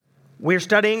We're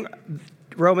studying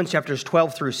Romans chapters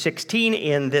 12 through 16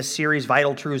 in this series,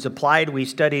 Vital Truths Applied. We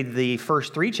studied the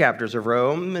first three chapters of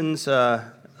Romans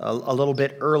a little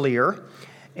bit earlier.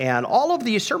 And all of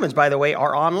these sermons, by the way,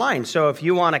 are online. So if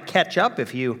you want to catch up,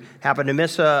 if you happen to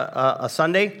miss a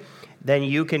Sunday, then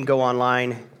you can go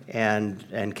online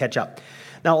and catch up.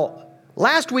 Now,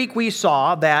 last week we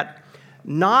saw that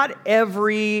not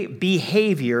every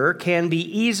behavior can be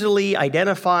easily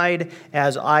identified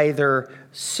as either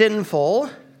sinful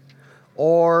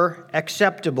or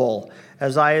acceptable,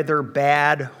 as either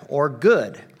bad or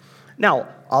good. Now,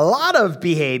 a lot of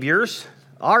behaviors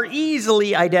are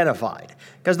easily identified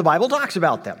because the Bible talks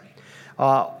about them.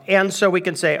 And so we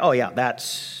can say, oh yeah,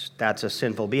 that's a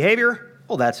sinful behavior.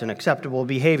 Well, that's an acceptable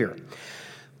behavior.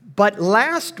 But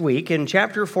last week in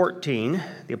chapter 14,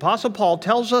 the Apostle Paul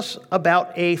tells us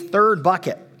about a third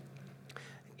bucket.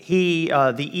 The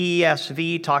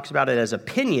ESV talks about it as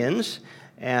opinions,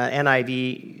 and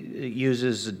NIV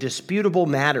uses disputable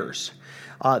matters.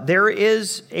 There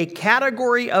is a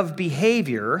category of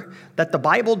behavior that the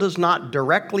Bible does not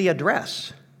directly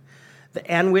address,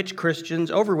 and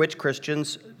over which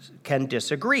Christians can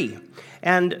disagree.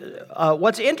 And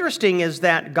what's interesting is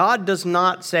that God does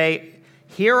not say,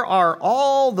 here are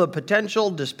all the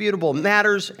potential disputable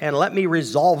matters, and let me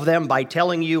resolve them by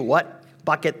telling you what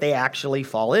bucket they actually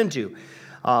fall into.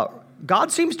 God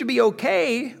seems to be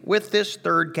okay with this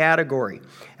third category.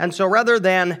 And so rather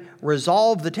than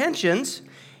resolve the tensions,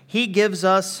 he gives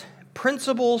us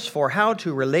principles for how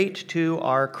to relate to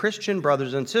our Christian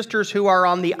brothers and sisters who are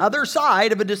on the other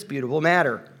side of a disputable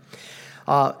matter.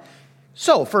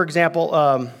 So, for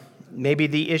example, maybe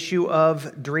the issue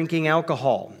of drinking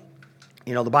alcohol.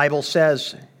 You know, the Bible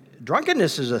says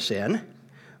drunkenness is a sin,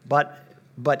 but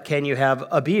can you have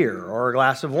a beer or a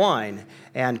glass of wine?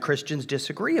 And Christians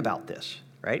disagree about this,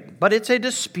 right? But it's a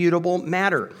disputable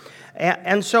matter.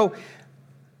 And so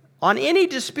on any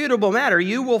disputable matter,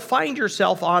 you will find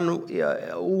yourself on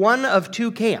one of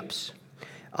two camps.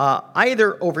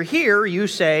 Either over here, you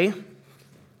say,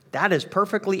 that is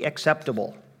perfectly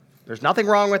acceptable. There's nothing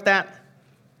wrong with that.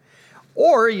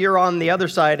 Or you're on the other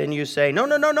side and you say,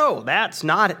 no, that's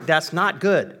not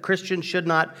good. Christians should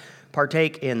not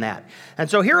partake in that. And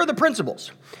so here are the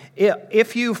principles.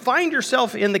 If you find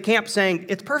yourself in the camp saying,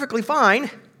 it's perfectly fine,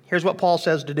 here's what Paul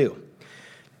says to do.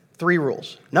 3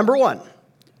 rules. Number 1,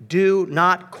 do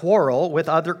not quarrel with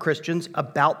other Christians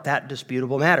about that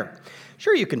disputable matter.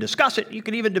 Sure, you can discuss it, you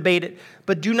can even debate it,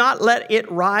 but do not let it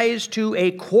rise to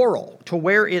a quarrel to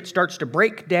where it starts to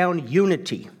break down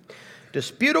unity.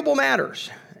 Disputable matters,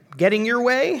 getting your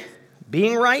way,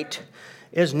 being right,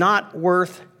 is not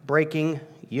worth breaking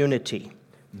unity.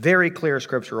 Very clear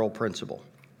scriptural principle.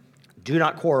 Do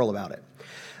not quarrel about it.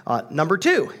 Number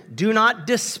 2, do not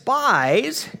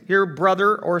despise your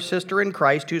brother or sister in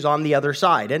Christ who's on the other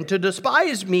side. And to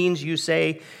despise means you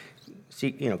say,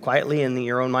 quietly in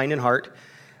your own mind and heart,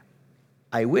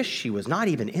 I wish she was not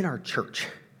even in our church.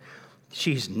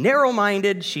 She's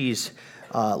narrow-minded, she's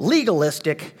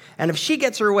legalistic, and if she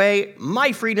gets her way,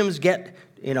 my freedoms get,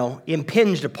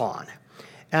 impinged upon.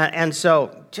 And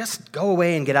so just go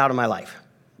away and get out of my life.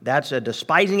 That's a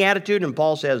despising attitude, and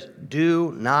Paul says,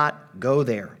 do not go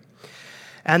there.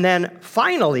 And then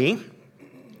finally,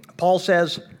 Paul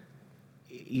says,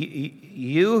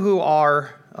 you who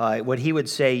are, what he would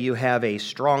say, you have a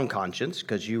strong conscience,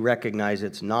 because you recognize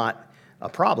it's not a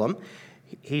problem.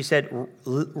 He said,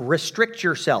 restrict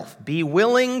yourself. Be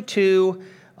willing to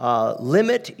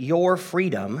limit your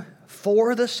freedom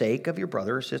for the sake of your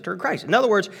brother or sister in Christ. In other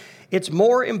words, it's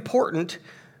more important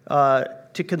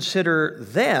to consider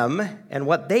them and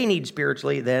what they need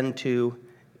spiritually than to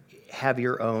have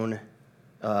your own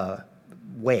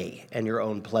way and your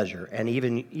own pleasure, and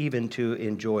even to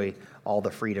enjoy all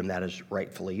the freedom that is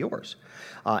rightfully yours.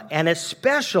 And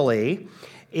especially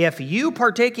if you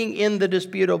partaking in the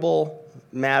disputable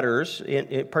matters,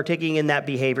 partaking in that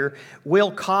behavior,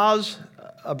 will cause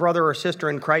a brother or sister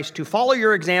in Christ to follow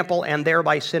your example and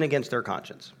thereby sin against their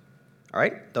conscience. All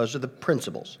right? Those are the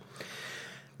principles.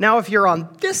 Now, if you're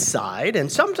on this side, and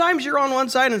sometimes you're on one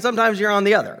side and sometimes you're on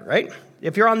the other, right?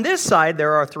 If you're on this side,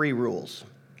 there are 3 rules.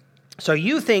 So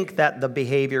you think that the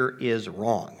behavior is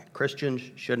wrong. Christians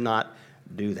should not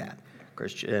do that.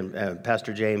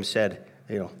 Pastor James said,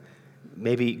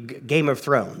 maybe Game of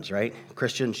Thrones, right?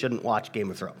 Christians shouldn't watch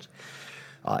Game of Thrones.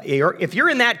 If you're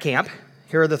in that camp,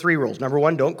 here are the 3 rules. Number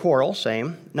 1, don't quarrel,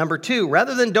 same. Number 2,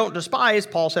 rather than don't despise,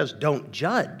 Paul says don't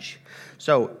judge.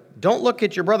 So don't look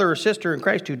at your brother or sister in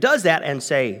Christ who does that and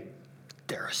say,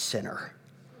 they're a sinner.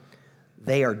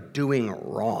 they are doing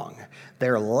wrong.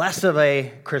 They're less of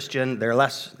a Christian. They're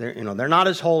not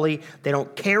as holy. They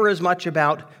don't care as much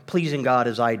about pleasing God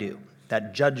as I do.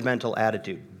 That judgmental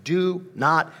attitude. Do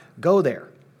not go there.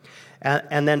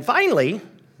 And then finally,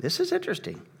 this is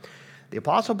interesting. The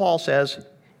Apostle Paul says,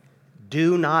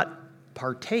 do not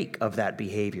partake of that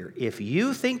behavior. If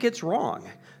you think it's wrong,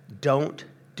 don't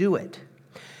do it.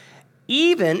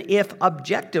 Even if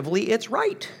objectively it's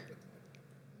right.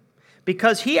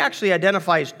 Because he actually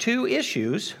identifies two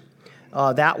issues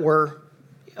that were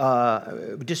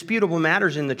disputable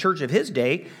matters in the church of his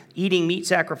day: eating meat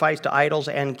sacrificed to idols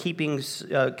and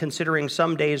considering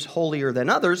some days holier than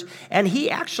others. And he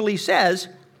actually says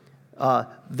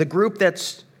the group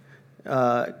that's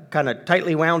kind of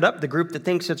tightly wound up, the group that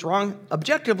thinks it's wrong,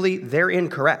 objectively, they're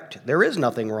incorrect. There is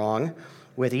nothing wrong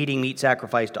with eating meat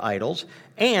sacrificed to idols,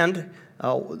 and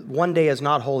one day is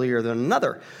not holier than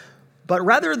another. But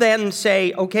rather than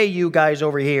say, okay, you guys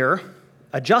over here,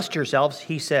 adjust yourselves,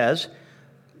 he says,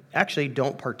 actually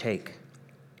don't partake.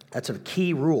 That's a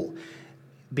key rule.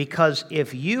 Because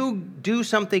if you do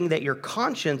something that your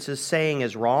conscience is saying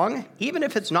is wrong, even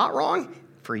if it's not wrong,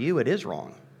 for you it is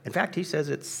wrong. In fact, he says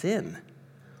it's sin.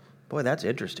 Boy, that's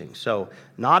interesting. So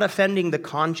not offending the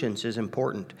conscience is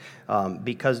important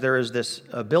because there is this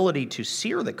ability to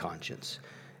sear the conscience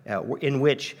in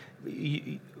which...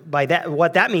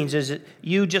 what that means is that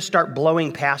you just start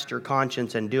blowing past your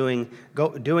conscience and doing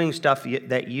stuff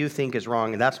that you think is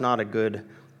wrong, and that's not a good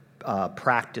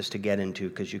practice to get into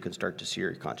because you can start to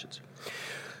sear your conscience.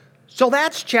 So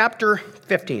that's chapter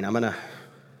 15.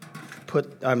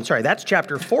 That's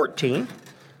chapter 14.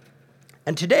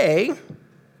 And today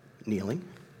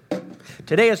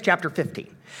is chapter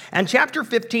 15. And chapter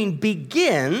 15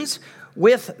 begins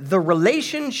with the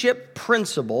relationship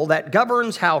principle that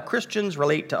governs how Christians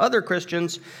relate to other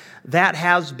Christians that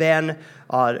has been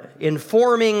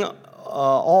informing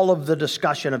all of the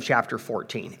discussion of chapter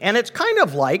 14. And it's kind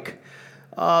of like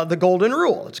the golden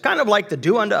rule. It's kind of like the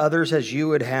do unto others as you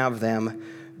would have them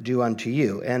do unto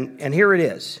you. And here it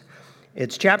is.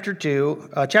 It's chapter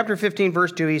 15,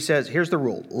 verse 2, he says, here's the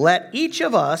rule. Let each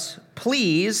of us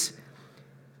please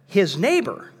his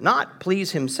neighbor, not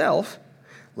please himself.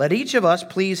 Let each of us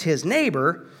please his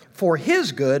neighbor for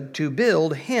his good, to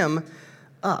build him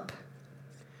up.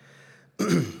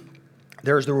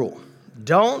 There's the rule.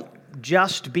 Don't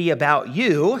just be about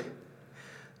you,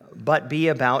 but be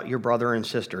about your brother and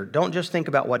sister. Don't just think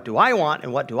about what do I want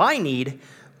and what do I need,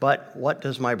 but what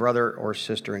does my brother or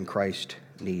sister in Christ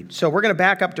need? So we're going to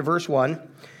back up to verse 1.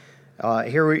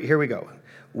 Here we go.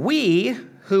 We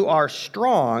who are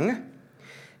strong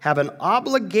have an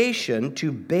obligation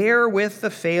to bear with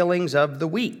the failings of the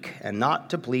weak and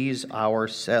not to please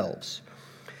ourselves.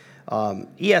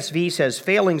 ESV says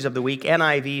failings of the weak.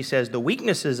 NIV says the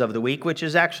weaknesses of the weak, which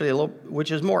is actually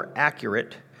which is more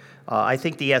accurate. I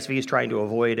think the ESV is trying to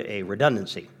avoid a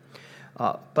redundancy.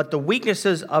 But the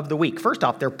weaknesses of the weak. First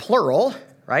off, they're plural,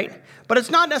 right? But it's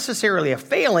not necessarily a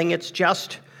failing. It's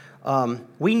just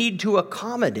we need to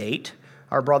accommodate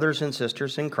our brothers and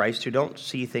sisters in Christ who don't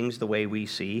see things the way we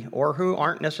see or who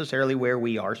aren't necessarily where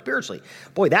we are spiritually.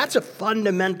 Boy, that's a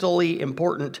fundamentally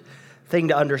important thing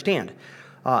to understand.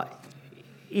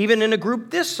 Even in a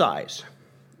group this size,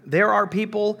 there are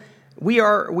people, we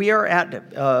are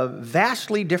at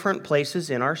vastly different places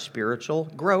in our spiritual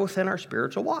growth and our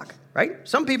spiritual walk, right?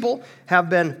 Some people have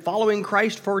been following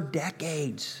Christ for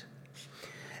decades,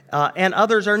 and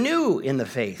others are new in the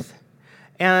faith.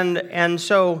 And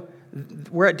so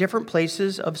we're at different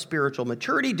places of spiritual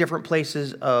maturity, different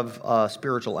places of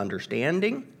spiritual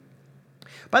understanding.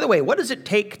 By the way, what does it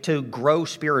take to grow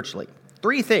spiritually?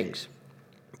 3 things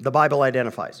the Bible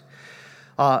identifies.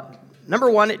 Number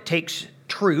 1, it takes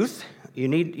truth. You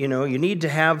need to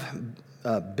have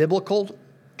biblical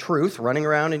truth running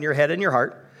around in your head and your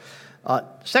heart.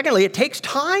 Secondly, it takes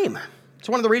time. It's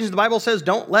one of the reasons the Bible says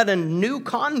don't let a new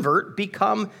convert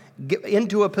get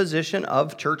into a position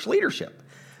of church leadership.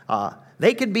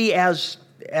 They could be as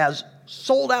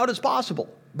sold out as possible,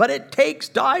 but it takes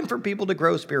time for people to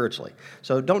grow spiritually.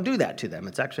 So don't do that to them.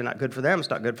 It's actually not good for them. It's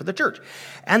not good for the church.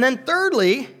 And then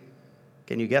thirdly,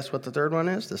 can you guess what the third one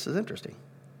is? This is interesting.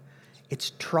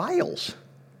 It's trials.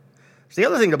 It's the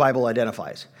other thing the Bible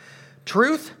identifies.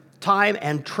 Truth, time,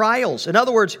 and trials. In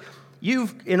other words,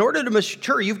 in order to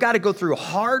mature, you've got to go through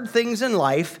hard things in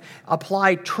life,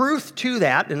 apply truth to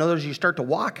that. In other words, you start to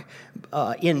walk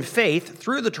in faith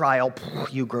through the trial,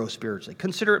 you grow spiritually.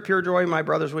 Consider it pure joy, my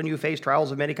brothers, when you face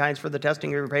trials of many kinds, for the testing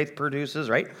of your faith produces,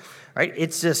 right?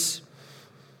 It's this.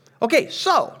 Okay,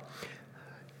 so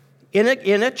in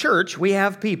a church, we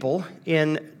have people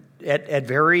at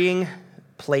varying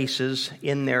places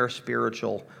in their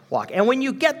spiritual walk. And when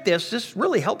you get this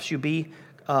really helps you be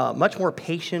much more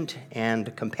patient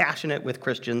and compassionate with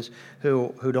Christians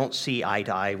who don't see eye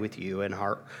to eye with you and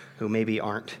who maybe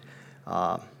aren't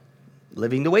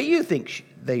living the way you think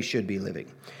they should be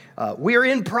living. We're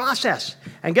in process.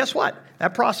 And guess what?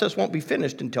 That process won't be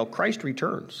finished until Christ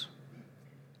returns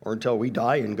or until we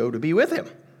die and go to be with him.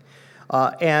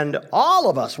 And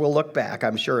all of us will look back,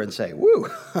 I'm sure, and say, woo,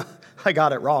 I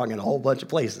got it wrong in a whole bunch of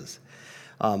places.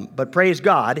 But praise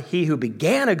God, he who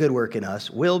began a good work in us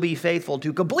will be faithful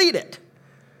to complete it.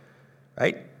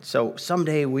 Right? So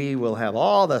someday we will have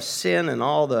all the sin and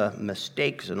all the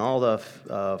mistakes and all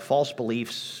the false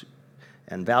beliefs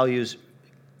and values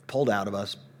pulled out of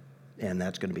us, and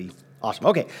that's going to be awesome.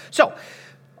 Okay, so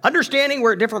understanding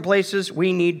we're at different places,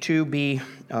 we need to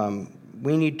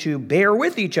bear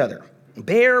with each other.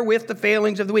 Bear with the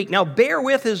failings of the weak. Now, bear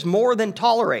with is more than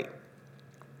tolerate.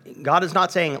 God is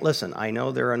not saying, listen, I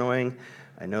know they're annoying,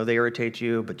 I know they irritate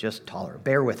you, but just tolerate.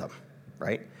 Bear with them,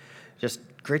 right? Just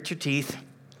grit your teeth.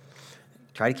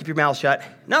 Try to keep your mouth shut.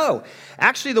 No,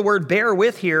 actually the word bear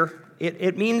with here,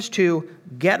 it means to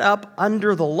get up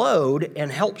under the load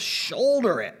and help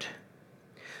shoulder it.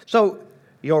 So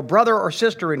your brother or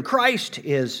sister in Christ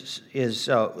is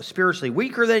spiritually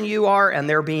weaker than you are, and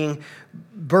they're being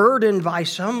burdened by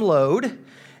some load,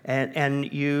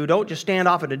 and you don't just stand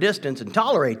off at a distance and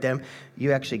tolerate them.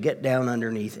 You actually get down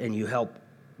underneath and you help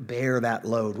bear that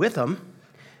load with them,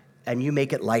 and you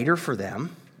make it lighter for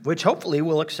them, which hopefully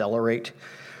will accelerate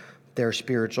their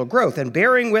spiritual growth. And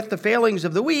bearing with the failings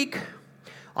of the weak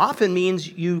often means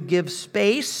you give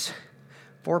space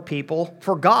for people,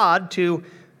 for God to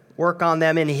work on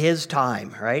them in his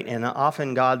time, right? And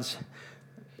often God's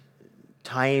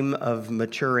time of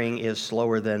maturing is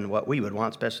slower than what we would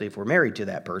want, especially if we're married to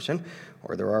that person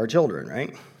or there are children,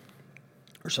 right?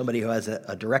 Or somebody who has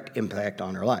a direct impact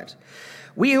on our lives.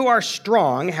 We who are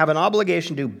strong have an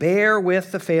obligation to bear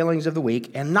with the failings of the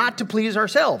weak and not to please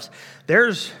ourselves.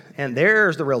 There's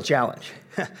the real challenge.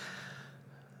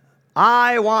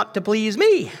 I want to please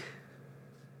me,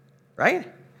 right?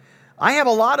 I have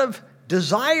a lot of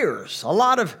desires, a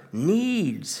lot of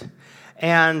needs,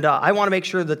 and I want to make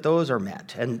sure that those are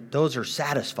met and those are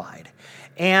satisfied.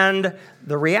 And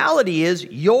the reality is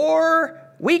your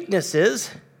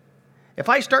weaknesses, if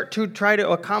I start to try to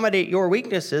accommodate your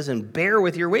weaknesses and bear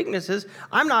with your weaknesses,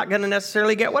 I'm not going to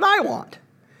necessarily get what I want,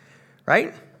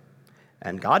 right?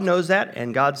 And God knows that,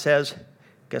 and God says,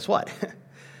 guess what?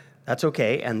 That's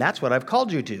okay, and that's what I've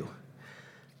called you to.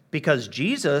 Because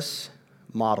Jesus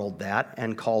modeled that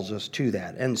and calls us to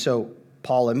that. And so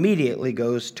Paul immediately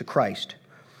goes to Christ.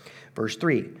 Verse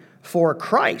 3, for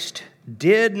Christ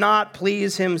did not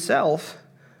please himself,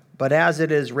 but as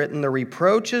it is written, the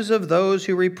reproaches of those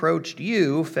who reproached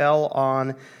you fell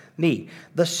on me.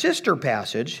 The sister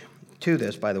passage to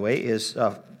this, by the way, is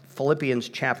Philippians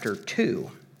chapter 2.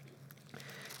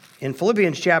 In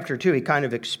Philippians chapter 2, he kind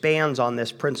of expands on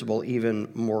this principle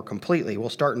even more completely. We'll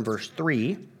start in verse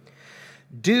 3.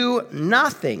 Do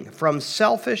nothing from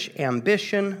selfish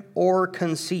ambition or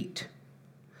conceit,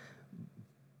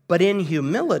 but in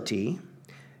humility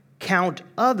count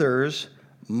others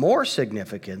more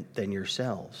significant than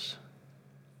yourselves.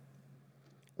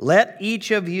 Let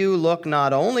each of you look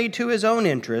not only to his own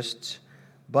interests,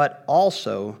 but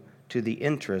also to the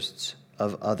interests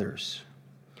of others.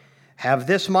 Have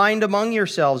this mind among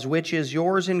yourselves, which is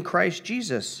yours in Christ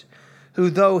Jesus, who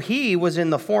though he was in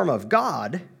the form of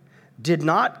God, did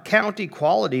not count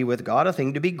equality with God a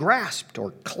thing to be grasped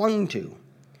or clung to,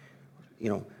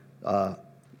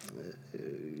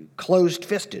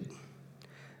 closed-fisted.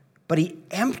 But he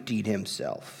emptied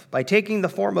himself by taking the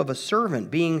form of a servant,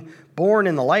 being born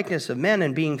in the likeness of men,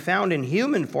 and being found in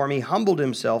human form, he humbled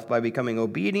himself by becoming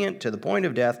obedient to the point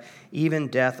of death, even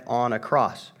death on a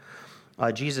cross.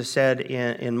 Jesus said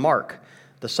in Mark,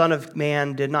 the Son of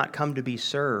Man did not come to be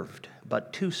served,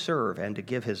 but to serve and to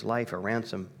give his life a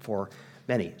ransom for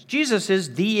many. Jesus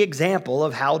is the example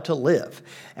of how to live.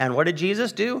 And what did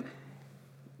Jesus do?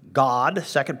 God,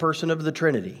 second person of the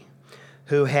Trinity,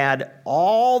 who had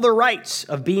all the rights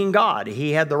of being God.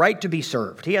 He had the right to be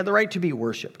served. He had the right to be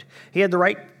worshiped. He had the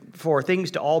right for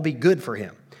things to all be good for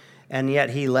him. And yet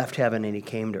he left heaven and he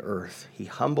came to earth. He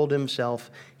humbled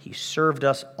himself. He served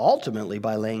us ultimately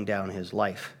by laying down his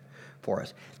life for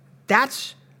us.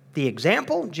 That's the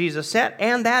example Jesus set,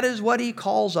 and that is what he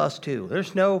calls us to.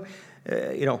 There's no,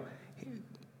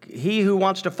 he who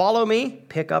wants to follow me,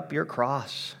 pick up your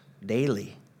cross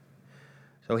daily.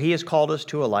 So he has called us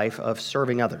to a life of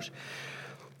serving others.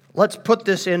 Let's put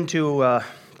this into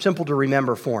simple to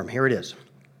remember form. Here it is.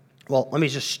 Well, let me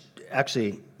just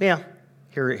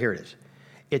Here it is.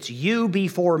 It's you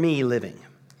before me living.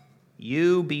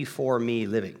 You before me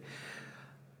living.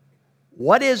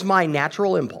 What is my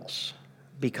natural impulse?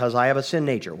 Because I have a sin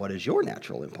nature. What is your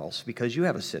natural impulse? Because you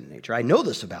have a sin nature. I know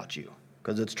this about you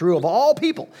because it's true of all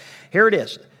people. Here it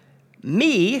is.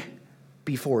 Me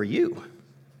before you.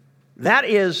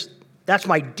 That's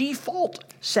my default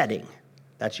setting.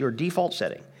 That's your default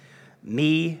setting.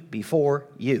 Me before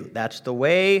you. That's the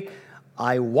way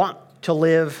I want to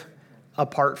live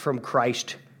apart from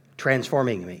Christ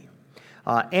transforming me.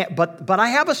 But I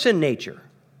have a sin nature.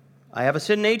 I have a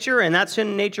sin nature, and that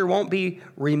sin nature won't be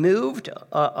removed,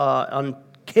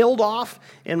 killed off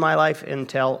in my life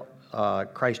until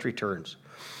Christ returns.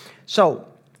 So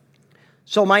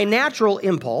my natural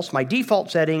impulse, my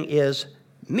default setting is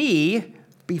me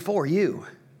before you.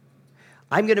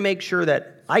 I'm going to make sure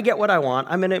that I get what I want.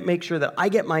 I'm going to make sure that I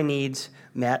get my needs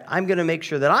met. I'm going to make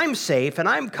sure that I'm safe and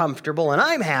I'm comfortable and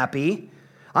I'm happy.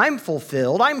 I'm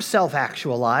fulfilled. I'm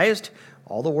self-actualized.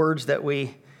 All the words that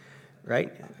we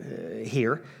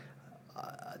hear.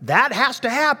 That has to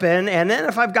happen. And then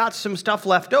if I've got some stuff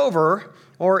left over,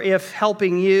 or if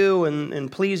helping you and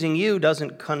pleasing you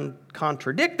doesn't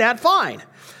contradict that, fine.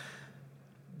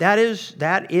 That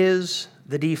is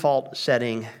the default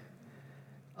setting.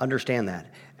 Understand that.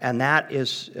 And that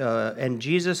is, and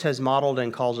Jesus has modeled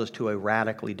and calls us to a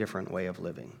radically different way of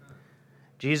living.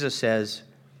 Jesus says,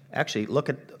 actually, look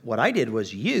at what I did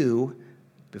was you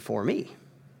before me.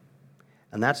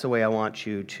 And that's the way I want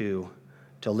you to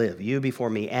live, you before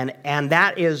me. And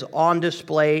that is on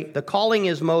display. The calling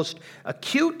is most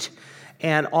acute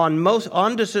and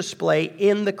on display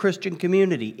in the Christian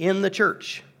community, in the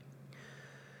church.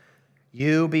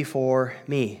 You before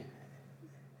me.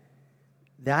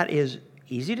 That is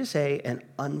easy to say and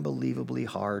unbelievably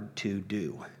hard to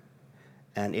do.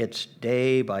 And it's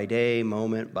day by day,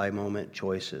 moment by moment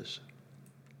choices.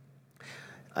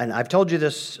 And I've told you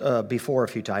this before a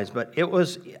few times, but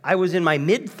I was in my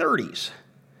mid-30s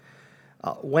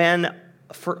when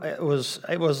it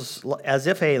was as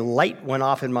if a light went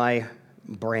off in my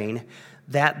brain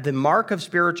that the mark of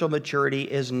spiritual maturity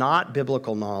is not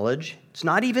biblical knowledge. It's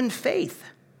not even faith.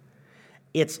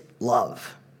 It's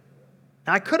love.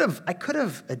 Now, I could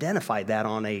have identified that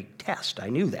on a test. I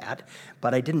knew that,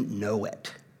 but I didn't know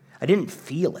it. I didn't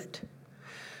feel it.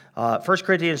 1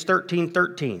 Corinthians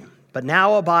 13:13. But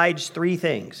now abides three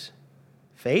things: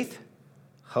 faith,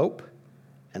 hope,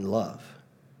 and love.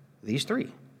 These three.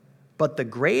 But the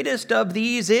greatest of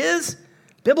these is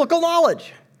biblical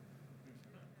knowledge.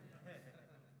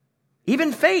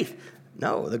 Even faith.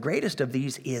 No, the greatest of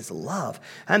these is love.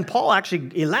 And Paul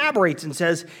actually elaborates and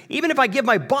says, even if I give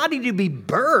my body to be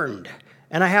burned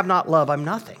and I have not love, I'm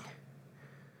nothing.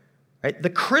 Right? The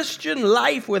Christian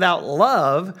life without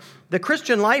love, the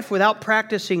Christian life without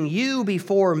practicing you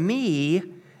before me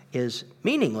is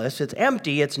meaningless. It's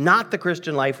empty. It's not the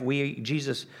Christian life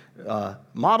Jesus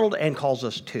modeled and calls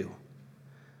us to.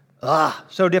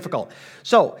 So difficult.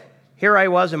 So here I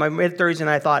was in my mid-30s, and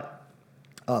I thought,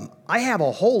 I have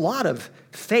a whole lot of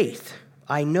faith.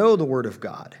 I know the Word of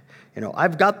God.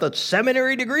 I've got the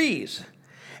seminary degrees.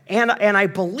 And I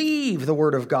believe the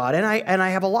Word of God, and I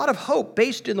have a lot of hope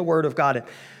based in the Word of God.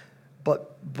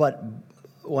 But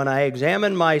when I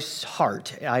examine my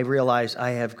heart, I realize I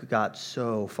have got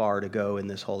so far to go in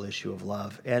this whole issue of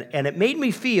love. And it made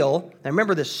me feel, I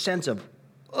remember this sense of,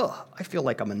 I feel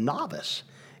like I'm a novice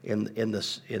in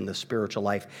the spiritual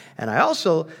life. And I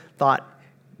also thought,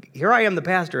 here I am the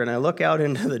pastor, and I look out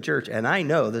into the church, and I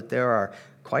know that there are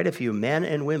quite a few men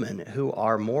and women who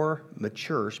are more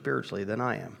mature spiritually than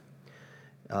I am.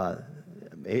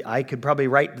 I could probably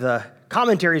write the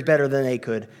commentaries better than they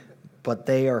could, but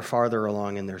they are farther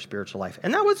along in their spiritual life.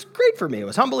 And that was great for me. It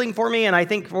was humbling for me, and I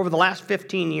think over the last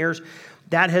 15 years,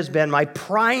 that has been my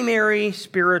primary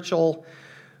spiritual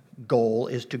goal,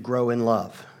 is to grow in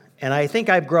love. And I think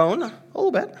I've grown a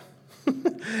little bit,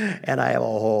 and I have a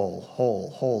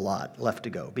whole lot left to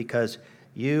go, because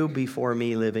you before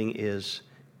me living is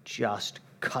just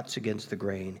cuts against the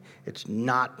grain. It's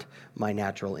not my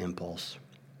natural impulse.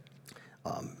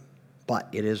 But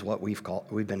it is what we've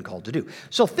been called to do.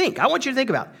 So I want you to think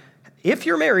about, if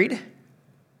you're married,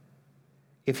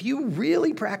 if you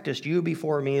really practiced you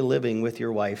before me living with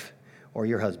your wife or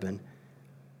your husband,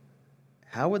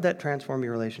 how would that transform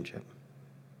your relationship?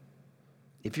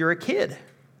 If you're a kid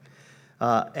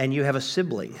and you have a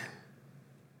sibling,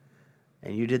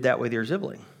 and you did that with your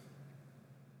sibling,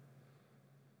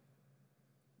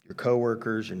 your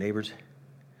coworkers, your neighbors,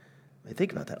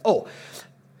 think about that.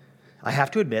 I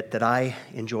have to admit that I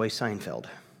enjoy Seinfeld.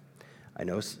 I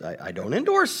know I don't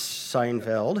endorse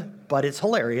Seinfeld, but it's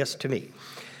hilarious to me.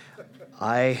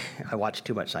 I watch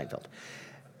too much Seinfeld.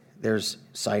 There's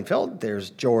Seinfeld, there's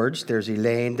George, there's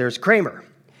Elaine, there's Kramer.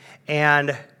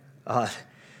 And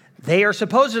they are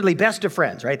supposedly best of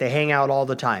friends, right? They hang out all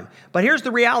the time. But here's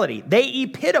the reality. They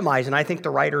epitomize, and I think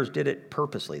the writers did it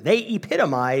purposely, they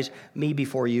epitomize me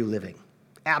before you living.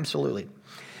 Absolutely.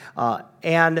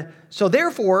 And so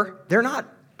therefore, they're not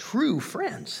true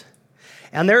friends.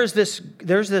 And there's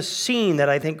this scene that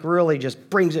I think really just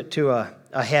brings it to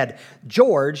a head.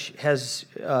 George is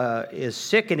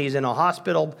sick and he's in a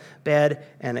hospital bed,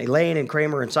 and Elaine and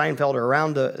Kramer and Seinfeld are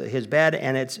around his bed,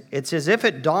 and it's as if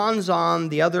it dawns on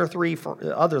the other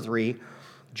three.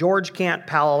 George can't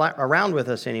pal around with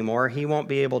us anymore. He won't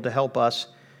be able to help us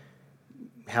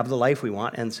have the life we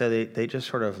want. And so they just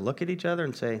sort of look at each other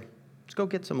and say, let's go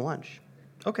get some lunch.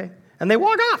 Okay. And they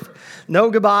walk off. No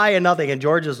goodbye and nothing. And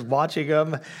George is watching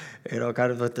them,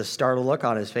 kind of with the startled look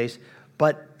on his face.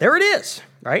 But there it is,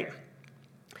 right?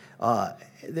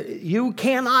 You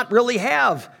cannot really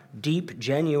have deep,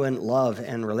 genuine love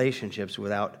and relationships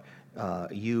without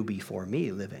you before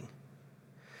me living.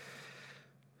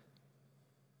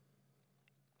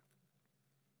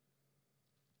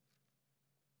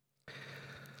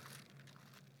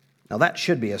 Now, that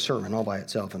should be a sermon all by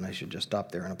itself, and I should just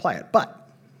stop there and apply it. But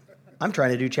I'm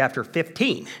trying to do chapter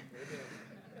 15.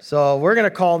 So we're going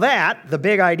to call that the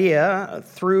big idea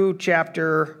through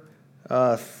through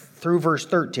verse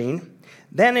 13.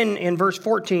 Then in verse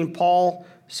 14, Paul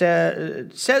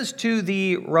says to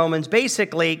the Romans,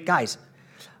 basically, guys,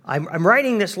 I'm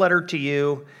writing this letter to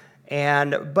you,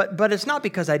 but it's not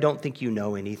because I don't think you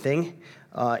know anything.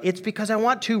 It's because I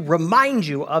want to remind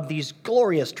you of these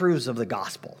glorious truths of the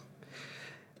gospel.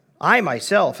 I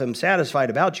myself am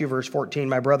satisfied about you, verse 14,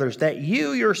 my brothers, that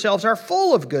you yourselves are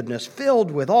full of goodness,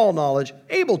 filled with all knowledge,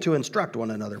 able to instruct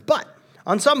one another. But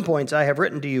on some points I have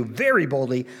written to you very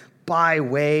boldly by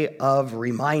way of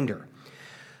reminder.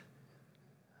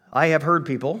 I have heard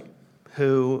people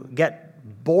who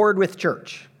get bored with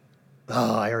church.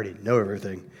 Oh, I already know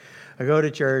everything. I go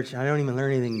to church, I don't even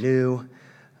learn anything new.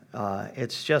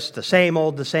 It's just the same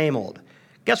old, the same old.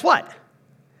 Guess what?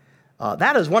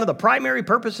 That is one of the primary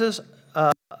purposes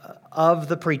of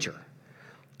the preacher,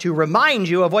 to remind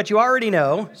you of what you already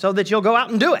know so that you'll go out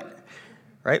and do it,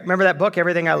 right? Remember that book,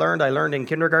 Everything I Learned in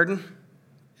Kindergarten?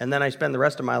 And then I spend the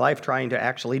rest of my life trying to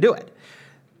actually do it.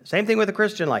 Same thing with the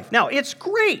Christian life. Now, it's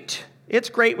great. It's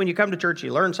great when you come to church,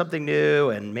 you learn something new,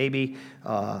 and maybe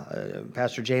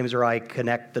Pastor James or I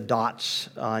connect the dots,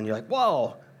 and you're like,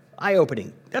 whoa,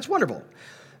 eye-opening. That's wonderful.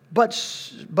 But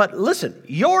listen,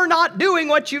 you're not doing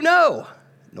what you know,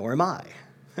 nor am I,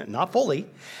 not fully.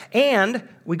 And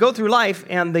we go through life,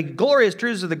 and the glorious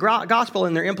truths of the gospel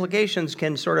and their implications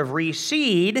can sort of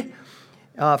recede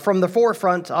from the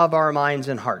forefront of our minds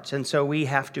and hearts. And so we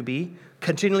have to be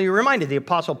continually reminded. The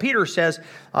Apostle Peter says,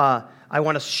 I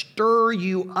want to stir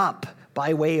you up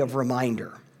by way of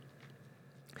reminder.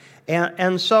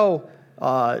 And so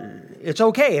it's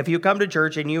okay if you come to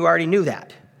church and you already knew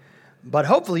that. But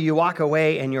hopefully you walk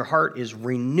away and your heart is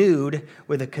renewed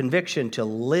with a conviction to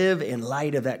live in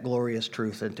light of that glorious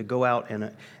truth and to go out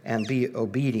and be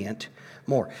obedient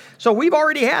more. So we've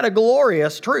already had a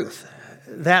glorious truth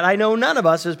that I know none of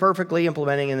us is perfectly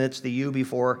implementing, and it's the you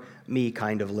before me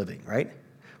kind of living, right?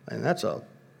 And that's a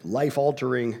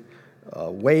life-altering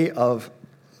way of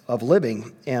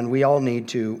living, and we all need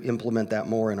to implement that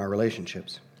more in our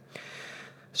relationships.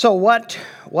 So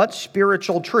what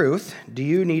spiritual truth do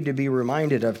you need to be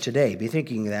reminded of today? Be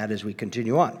thinking that as we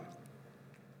continue on.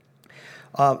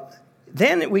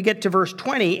 Then we get to verse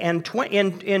 20, and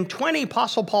in 20,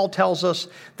 Apostle Paul tells us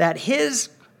that his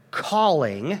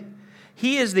calling,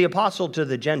 he is the apostle to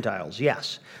the Gentiles,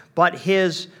 yes, but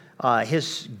his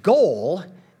goal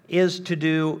is to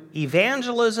do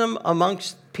evangelism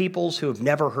amongst peoples who have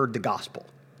never heard the gospel.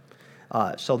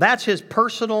 So that's his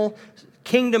personal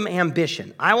kingdom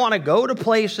ambition. I want to go to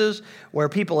places where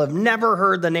people have never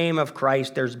heard the name of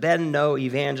Christ. There's been no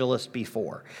evangelist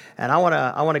before. And I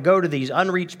want to go to these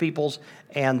unreached peoples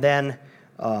and then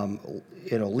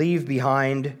leave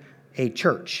behind a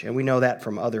church. And we know that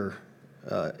from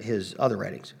his other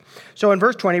writings. So in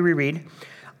verse 20 we read,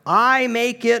 I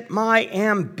make it my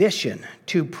ambition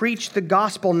to preach the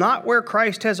gospel not where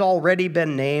Christ has already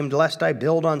been named, lest I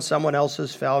build on someone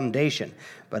else's foundation.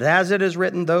 But as it is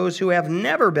written, those who have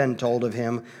never been told of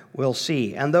him will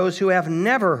see, and those who have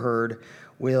never heard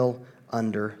will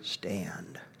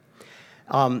understand.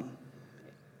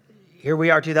 Here we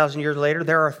are 2,000 years later.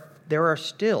 There are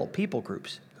still people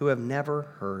groups who have never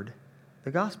heard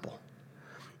the gospel.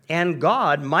 And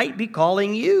God might be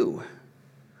calling you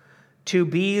to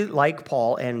be like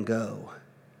Paul and go.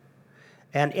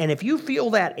 And if you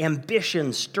feel that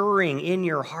ambition stirring in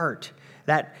your heart,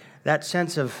 that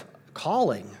sense of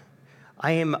calling,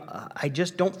 I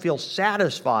just don't feel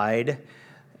satisfied,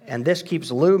 and this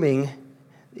keeps looming,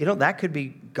 that could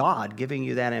be God giving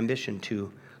you that ambition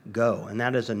to go, and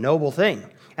that is a noble thing.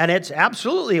 And it's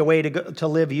absolutely a way to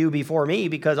live you before me,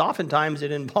 because oftentimes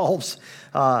it involves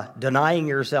denying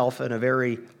yourself in a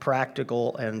very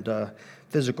practical and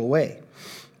physical way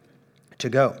to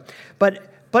go.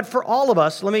 But for all of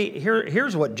us,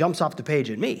 here's what jumps off the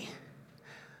page at me.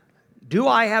 Do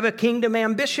I have a kingdom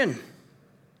ambition?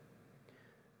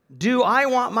 Do I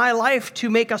want my life to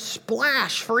make a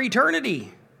splash for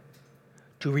eternity?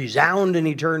 To resound in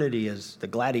eternity, as the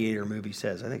Gladiator movie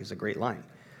says. I think it's a great line.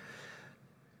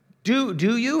 Do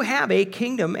you have a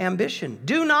kingdom ambition?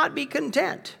 Do not be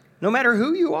content. No matter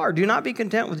who you are, do not be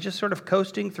content with just sort of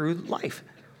coasting through life.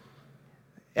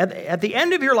 At the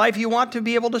end of your life, you want to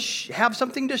be able to have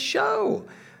something to show.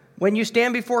 When you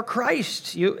stand before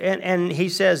Christ, and he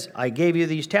says, I gave you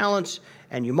these talents,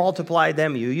 and you multiplied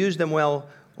them, you used them well.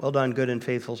 Well done, good and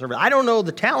faithful servant. I don't know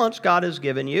the talents God has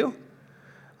given you.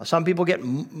 Some people get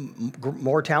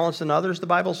more talents than others, the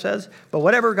Bible says. But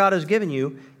whatever God has given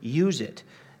you, use it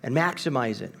and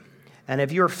maximize it. And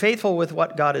if you're faithful with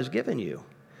what God has given you,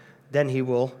 then he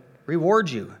will reward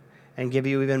you and give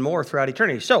you even more throughout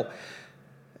eternity. So,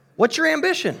 what's your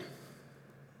ambition?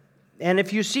 And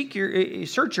if you search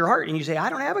your heart and you say, I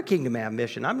don't have a kingdom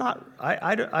ambition. I'm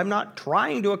not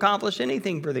trying to accomplish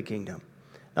anything for the kingdom.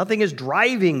 Nothing is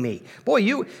driving me. Boy,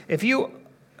 if you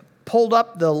pulled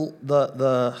up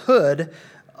the hood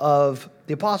of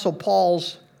the Apostle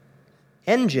Paul's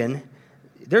engine,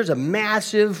 there's a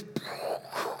massive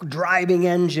driving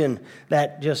engine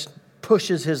that just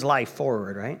pushes his life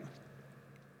forward, right?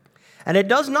 And it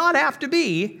does not have to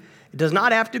be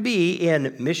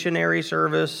in missionary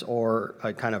service or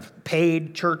a kind of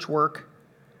paid church work.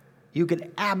 You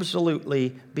could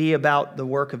absolutely be about the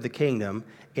work of the kingdom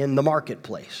in the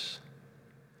marketplace,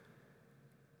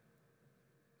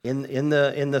 in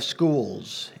the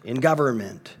schools, in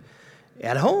government,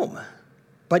 at home.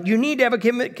 But you need to have a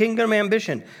kingdom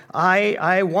ambition.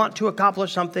 I want to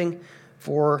accomplish something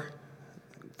for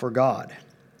God.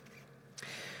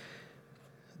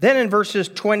 Then in verses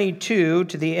 22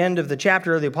 to the end of the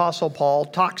chapter, the Apostle Paul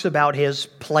talks about his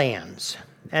plans.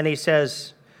 And he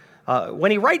says, when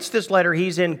he writes this letter,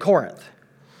 he's in Corinth.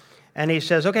 And he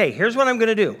says, okay, here's what I'm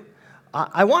going to do.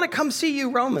 I want to come see you,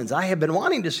 Romans. I have been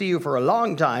wanting to see you for a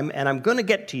long time, and I'm going to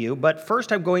get to you. But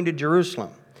first I'm going to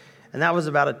Jerusalem. And that was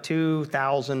about a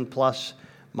 2,000-plus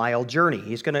mile journey.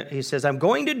 He says, I'm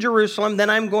going to Jerusalem, then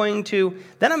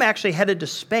I'm actually headed to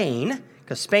Spain,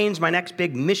 because Spain's my next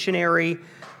big missionary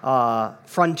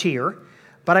frontier.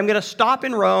 But I'm going to stop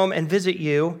in Rome and visit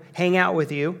you, hang out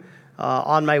with you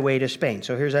on my way to Spain.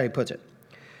 So here's how he puts it.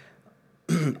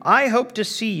 I hope to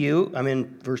see you, I'm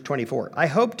in verse 24, I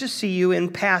hope to see you in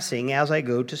passing as I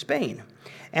go to Spain,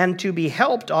 and to be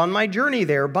helped on my journey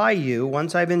there by you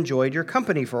once I've enjoyed your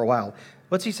company for a while.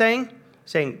 What's he saying?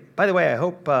 Saying, by the way, I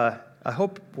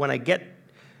hope when I get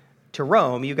to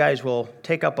Rome, you guys will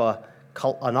take up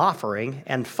an offering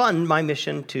and fund my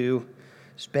mission to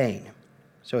Spain.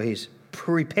 So he's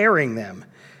preparing them.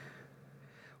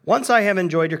 Once I have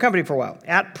enjoyed your company for a while.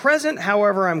 At present,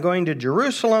 however, I'm going to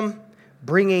Jerusalem,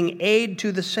 bringing aid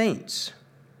to the saints.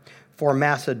 For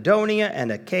Macedonia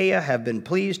and Achaia have been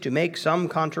pleased to make some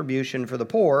contribution for the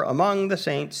poor among the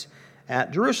saints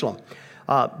at Jerusalem.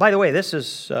 By the way,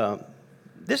 this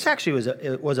actually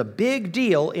was a big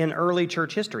deal in early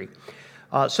church history.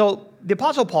 So the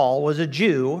Apostle Paul was a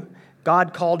Jew.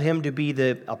 God called him to be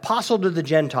the apostle to the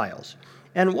Gentiles.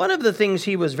 And one of the things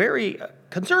he was very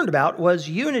concerned about was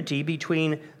unity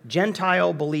between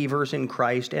Gentile believers in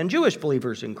Christ and Jewish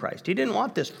believers in Christ. He didn't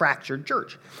want this fractured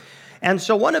church. And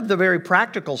so one of the very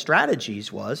practical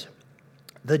strategies was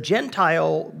the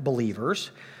Gentile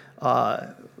believers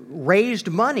raised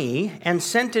money and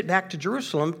sent it back to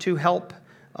Jerusalem to help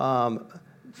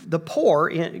the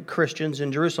poor Christians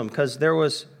in Jerusalem, because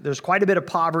there's quite a bit of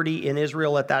poverty in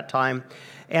Israel at that time.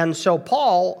 And so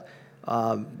Paul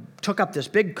took up this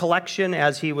big collection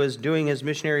as he was doing his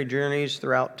missionary journeys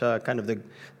throughout kind of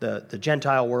the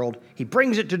Gentile world. He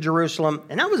brings it to Jerusalem,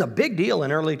 and that was a big deal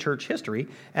in early church history,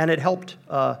 and it helped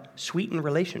sweeten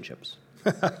relationships.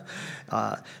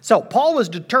 So Paul was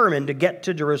determined to get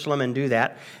to Jerusalem and do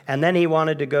that, and then he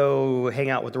wanted to go hang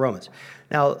out with the Romans.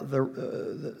 Now,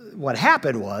 what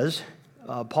happened was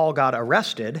Paul got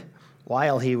arrested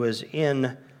while he was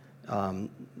in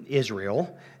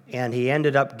Israel, and he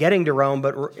ended up getting to Rome,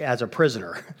 but as a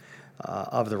prisoner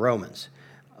of the Romans.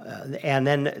 And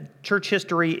then church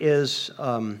history is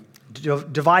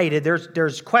divided.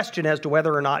 There's question as to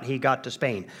whether or not he got to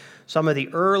Spain. Some of the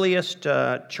earliest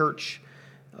church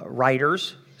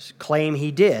writers claim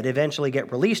he did eventually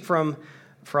get released from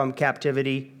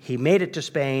captivity. He made it to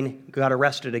Spain, got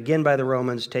arrested again by the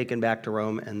Romans, taken back to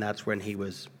Rome, and that's when he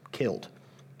was killed.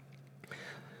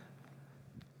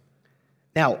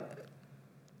 Now,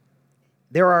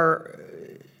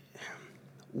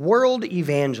 world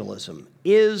evangelism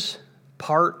is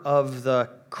part of the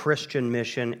Christian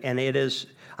mission, and it is,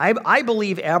 I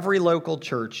believe every local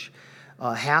church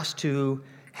has to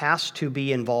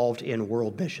be involved in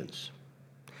world missions.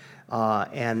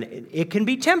 And it can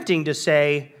be tempting to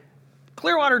say,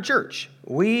 Clearwater Church,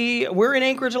 we're in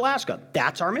Anchorage, Alaska.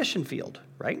 That's our mission field,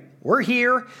 right? We're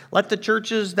here. Let the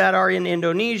churches that are in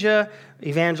Indonesia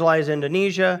evangelize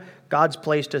Indonesia. God's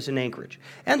placed us in Anchorage.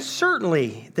 And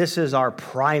certainly, this is our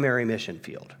primary mission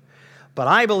field. But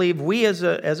I believe we as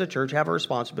a church have a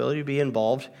responsibility to be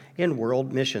involved in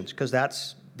world missions, because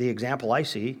that's the example I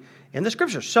see in the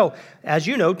Scriptures. So, as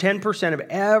you know, 10% of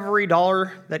every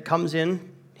dollar that comes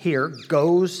in here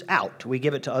goes out. We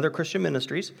give it to other Christian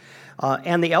ministries.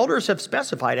 And the elders have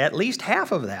specified at least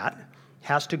half of that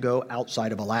has to go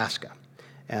outside of Alaska.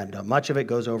 And much of it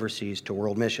goes overseas to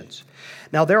world missions.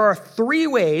 Now, there are 3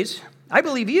 ways I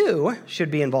believe you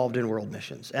should be involved in world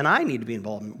missions, and I need to be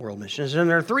involved in world missions. And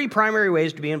there are 3 primary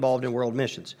ways to be involved in world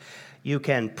missions. You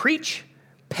can preach,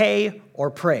 pay, or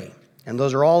pray. And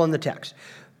those are all in the text.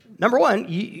 Number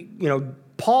 1,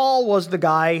 Paul was the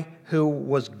guy who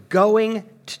was going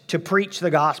to preach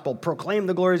the gospel, proclaim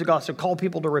the glories of the gospel, call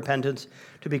people to repentance,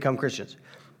 to become Christians.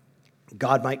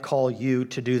 God might call you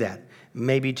to do that.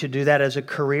 Maybe to do that as a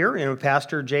career.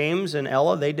 Pastor James and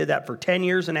Ella, they did that for 10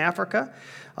 years in Africa.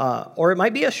 Or it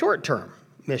might be a short-term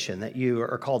mission that you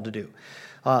are called to do.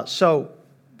 So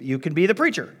you can be the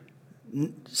preacher.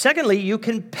 Secondly, you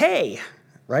can pay,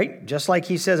 right? Just like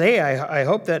he says, hey, I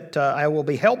hope that I will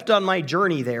be helped on my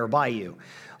journey there by you.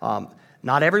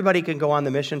 Not everybody can go on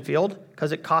the mission field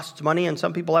because it costs money, and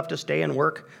some people have to stay and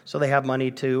work, so they have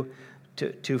money to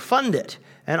fund it.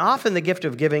 And often the gift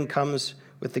of giving comes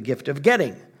with the gift of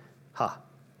getting.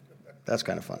 That's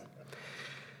kind of fun.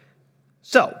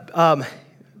 So,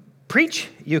 preach,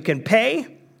 you can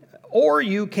pay, or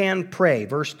you can pray.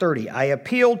 Verse 30, I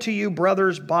appeal to you,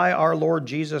 brothers, by our Lord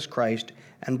Jesus Christ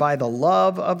and by the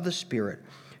love of the Spirit,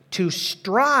 to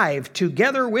strive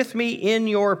together with me in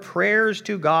your prayers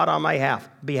to God on my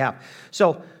behalf.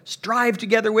 So, strive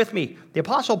together with me. The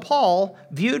Apostle Paul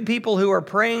viewed people who are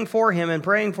praying for him and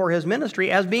praying for his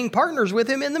ministry as being partners with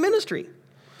him in the ministry.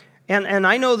 And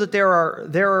I know that there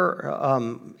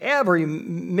are every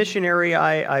missionary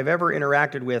I've ever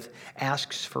interacted with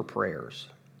asks for prayers.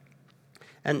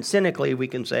 And cynically, we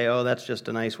can say, oh, that's just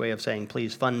a nice way of saying,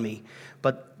 please fund me.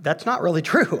 But that's not really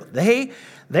true.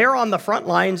 They're on the front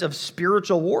lines of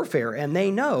spiritual warfare, and they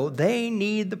know they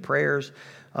need the prayers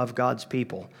of God's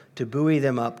people to buoy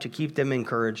them up, to keep them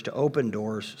encouraged, to open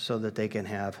doors so that they can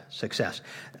have success.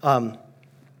 I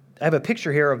have a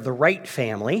picture here of the Wright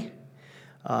family.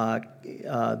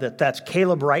 That's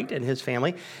Caleb Wright and his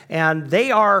family. And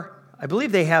they are, I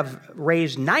believe they have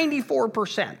raised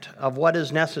 94% of what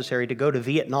is necessary to go to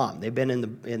Vietnam. They've been in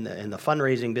the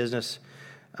fundraising business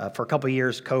for a couple of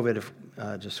years. COVID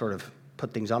just sort of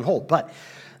put things on hold. But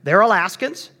they're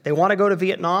Alaskans. They want to go to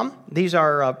Vietnam. These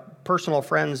are personal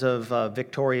friends of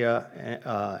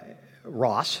Victoria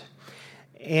Ross.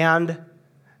 And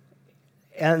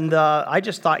I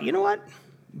just thought, you know what?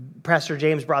 Pastor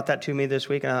James brought that to me this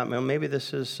week, and I thought, well, maybe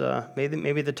this is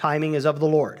maybe the timing is of the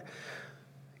Lord.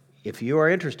 If you are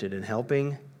interested in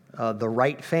helping the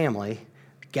Wright family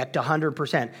get to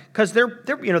 100%, because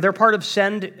they're part of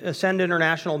Send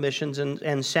International Missions,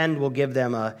 and Send will give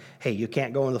them hey, you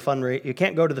can't go you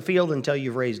can't go to the field until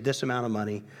you've raised this amount of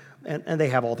money, and they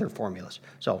have all their formulas.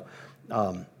 So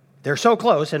they're so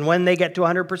close, and when they get to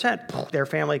 100%, their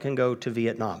family can go to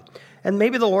Vietnam, and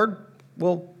maybe the Lord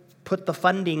will put the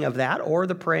funding of that or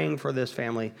the praying for this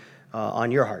family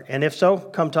on your heart. And if so,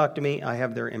 come talk to me. I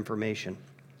have their information.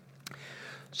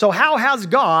 So how has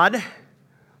God,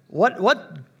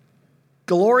 what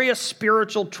glorious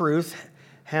spiritual truth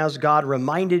has God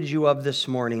reminded you of this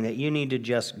morning that you need to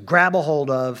just grab a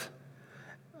hold of,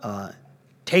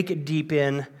 take it deep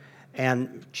in,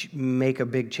 and make a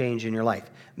big change in your life?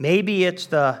 Maybe it's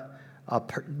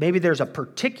maybe there's a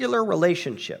particular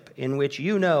relationship in which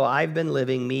I've been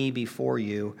living me before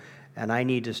you, and I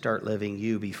need to start living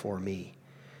you before me.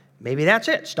 Maybe that's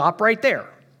it. Stop right there.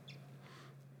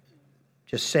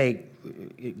 Just say,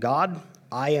 God,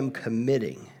 I am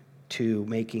committing to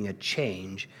making a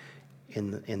change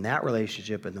in that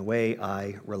relationship and the way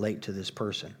I relate to this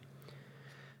person.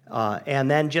 And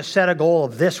then just set a goal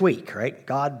of this week, right?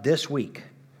 God, this week,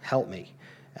 help me.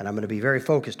 And I'm going to be very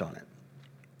focused on it.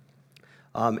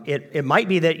 It might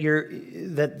be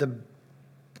that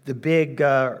the big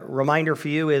reminder for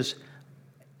you is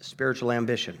spiritual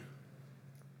ambition.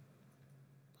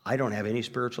 I don't have any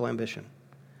spiritual ambition.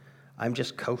 I'm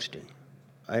just coasting.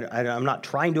 I'm not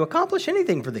trying to accomplish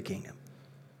anything for the kingdom.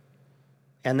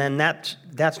 And then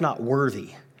that's not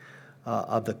worthy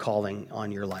of the calling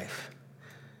on your life.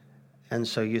 And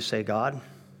so you say, God,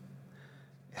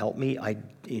 help me.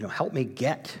 Help me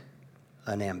get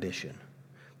an ambition.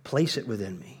 Place it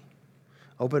within me.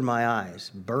 Open my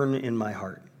eyes. Burn in my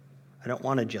heart. I don't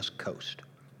want to just coast.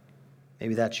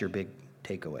 Maybe that's your big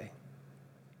takeaway.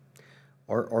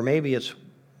 Or maybe it's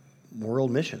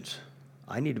world missions.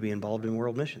 I need to be involved in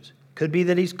world missions. Could be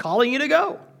that he's calling you to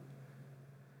go.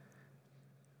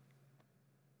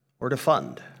 Or to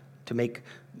fund, to make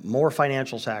more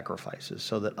financial sacrifices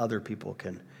so that other people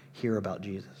can hear about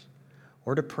Jesus.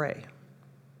 Or to pray.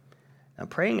 Now,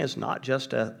 praying is not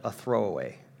just a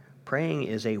throwaway. Praying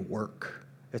is a work.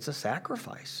 It's a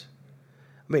sacrifice.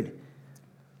 I mean,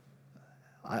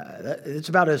 it's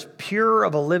about as pure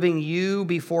of a living you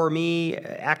before me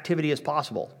activity as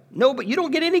possible. No, but you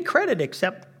don't get any credit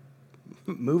except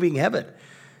moving heaven,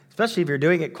 especially if you're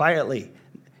doing it quietly.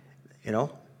 They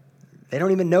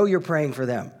don't even know you're praying for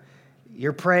them.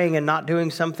 You're praying and not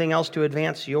doing something else to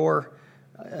advance your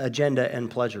agenda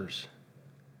and pleasures.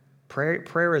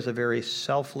 Prayer is a very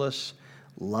selfless,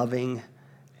 loving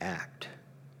act.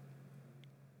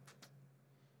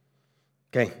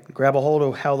 Okay, grab a hold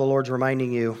of how the Lord's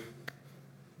reminding you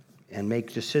and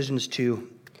make decisions to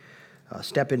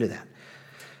step into that.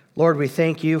 Lord, we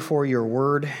thank you for your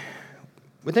word.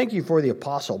 We thank you for the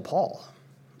Apostle Paul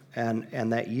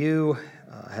and that you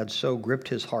had so gripped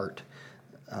his heart.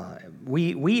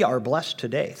 We are blessed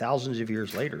today, thousands of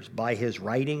years later, by his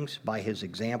writings, by his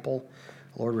example.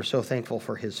 Lord, we're so thankful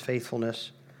for his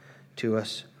faithfulness to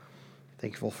us.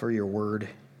 Thankful for your word.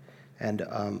 And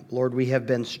Lord, we have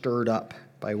been stirred up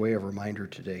by way of reminder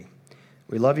today.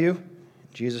 We love you.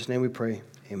 In Jesus' name we pray.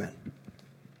 Amen.